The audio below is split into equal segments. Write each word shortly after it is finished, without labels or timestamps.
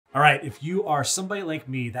All right, if you are somebody like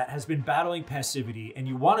me that has been battling passivity and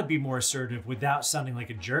you want to be more assertive without sounding like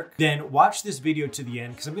a jerk, then watch this video to the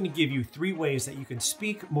end because I'm going to give you 3 ways that you can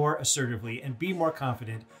speak more assertively and be more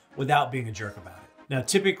confident without being a jerk about it. Now,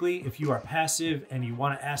 typically, if you are passive and you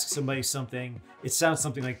want to ask somebody something, it sounds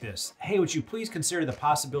something like this. Hey, would you please consider the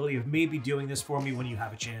possibility of maybe doing this for me when you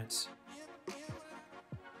have a chance?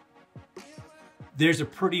 There's a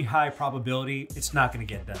pretty high probability it's not going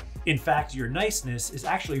to get done. In fact, your niceness is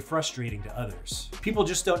actually frustrating to others. People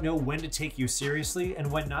just don't know when to take you seriously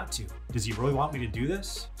and when not to. Does he really want me to do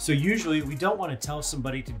this? So usually we don't want to tell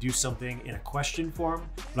somebody to do something in a question form,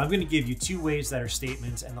 but I'm going to give you 2 ways that are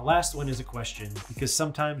statements, and the last one is a question because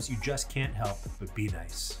sometimes you just can't help but be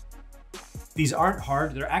nice. These aren't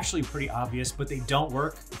hard, they're actually pretty obvious, but they don't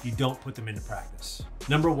work if you don't put them into practice.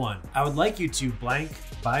 Number 1, I would like you to blank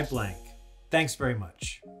by blank. Thanks very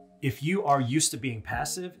much. If you are used to being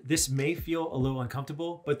passive, this may feel a little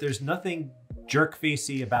uncomfortable, but there's nothing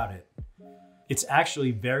jerk-facey about it. It's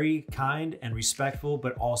actually very kind and respectful,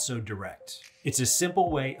 but also direct. It's a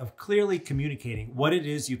simple way of clearly communicating what it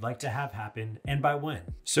is you'd like to have happen and by when.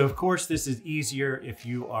 So of course, this is easier if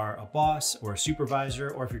you are a boss or a supervisor,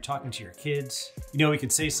 or if you're talking to your kids. You know, we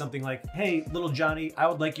could say something like, hey, little Johnny, I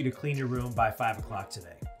would like you to clean your room by 5 o'clock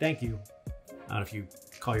today. Thank you. I don't know if you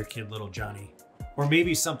call your kid little Johnny. Or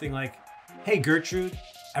maybe something like, hey Gertrude,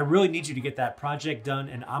 I really need you to get that project done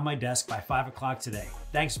and on my desk by 5 o'clock today.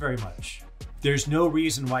 Thanks very much. There's no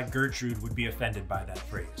reason why Gertrude would be offended by that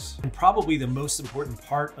phrase. And probably the most important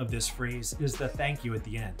part of this phrase is the thank you at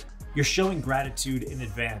the end. You're showing gratitude in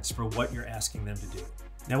advance for what you're asking them to do.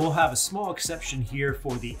 Now we'll have a small exception here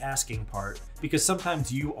for the asking part because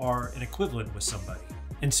sometimes you are an equivalent with somebody.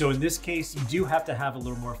 And so in this case, you do have to have a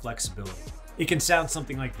little more flexibility. It can sound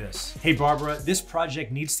something like this. Hey Barbara, this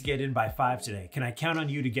project needs to get in by 5 today. Can I count on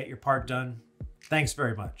you to get your part done? Thanks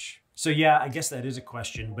very much. So yeah, I guess that is a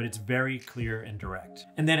question, but it's very clear and direct.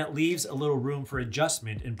 And then it leaves a little room for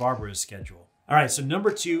adjustment in Barbara's schedule. All right, so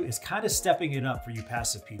number 2 is kind of stepping it up for you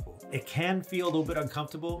passive people. It can feel a little bit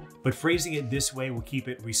uncomfortable, but phrasing it this way will keep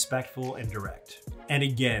it respectful and direct. And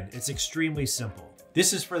again, it's extremely simple.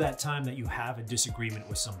 This is for that time that you have a disagreement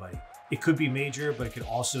with somebody. It could be major, but it could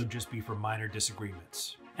also just be for minor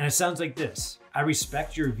disagreements. And it sounds like this. I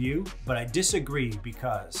respect your view, but I disagree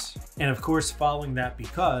because. And of course, following that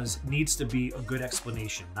because needs to be a good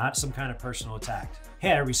explanation, not some kind of personal attack.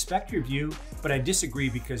 Hey, I respect your view, but I disagree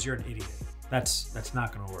because you're an idiot. That's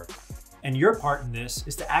not gonna work. And your part in this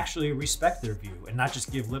is to actually respect their view and not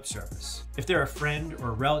just give lip service. If they're a friend or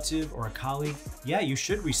a relative or a colleague, yeah, you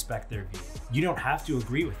should respect their view. You don't have to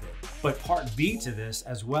agree with it. But part B to this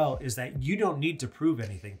as well is that you don't need to prove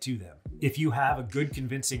anything to them. If you have a good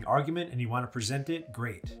convincing argument and you want to present it,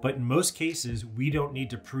 great. But in most cases, we don't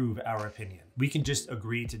need to prove our opinion. We can just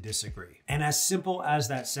agree to disagree. And as simple as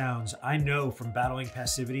that sounds, I know from battling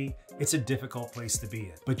passivity, it's a difficult place to be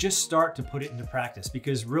in. But just start to put it into practice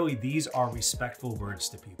because really these are respectful words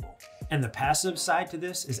to people. And the passive side to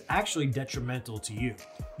this is actually detrimental to you.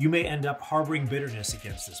 You may end up harboring bitterness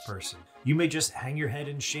against this person. You may just hang your head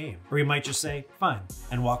in shame, or you might just say, fine,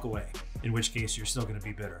 and walk away, in which case you're still gonna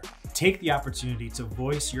be bitter. Take the opportunity to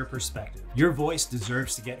voice your perspective. Your voice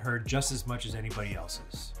deserves to get heard just as much as anybody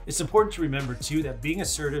else's. It's important to remember too that being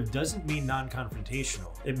assertive doesn't mean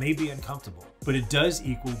non-confrontational. It may be uncomfortable, but it does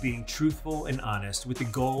equal being truthful and honest with the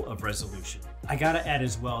goal of resolution. I gotta add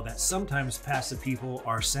as well that sometimes passive people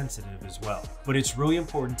are sensitive as well, but it's really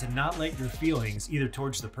important to not let your feelings either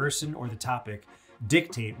towards the person or the topic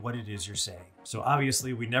dictate what it is you're saying. So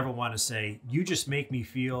obviously we never want to say, you just make me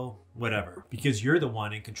feel whatever, because you're the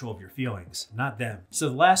one in control of your feelings, not them. So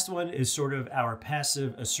the last one is sort of our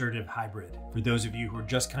passive assertive hybrid, for those of you who are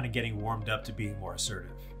just kind of getting warmed up to being more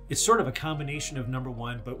assertive. It's sort of a combination of number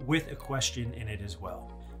 1, but with a question in it as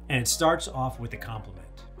well. And it starts off with a compliment.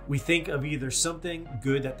 We think of either something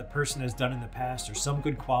good that the person has done in the past or some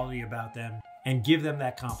good quality about them and give them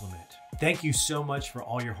that compliment. Thank you so much for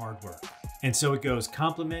all your hard work. And so it goes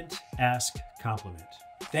compliment, ask, compliment.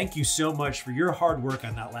 Thank you so much for your hard work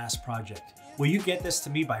on that last project. Will you get this to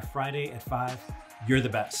me by Friday at 5? You're the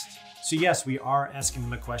best. So yes, we are asking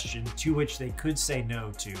them a question to which they could say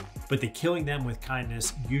no to, but the killing them with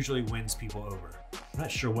kindness usually wins people over. I'm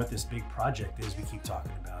not sure what this big project is we keep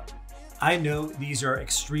talking about. I know these are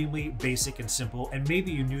extremely basic and simple, and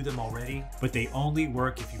maybe you knew them already, but they only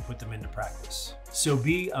work if you put them into practice. So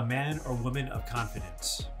be a man or woman of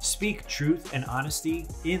confidence. Speak truth and honesty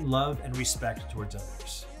in love and respect towards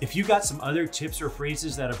others. If you got some other tips or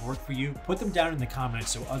phrases that have worked for you, put them down in the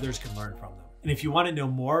comments so others can learn from them. And if you want to know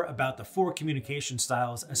more about the 4 communication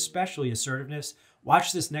styles, especially assertiveness,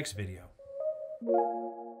 watch this next video.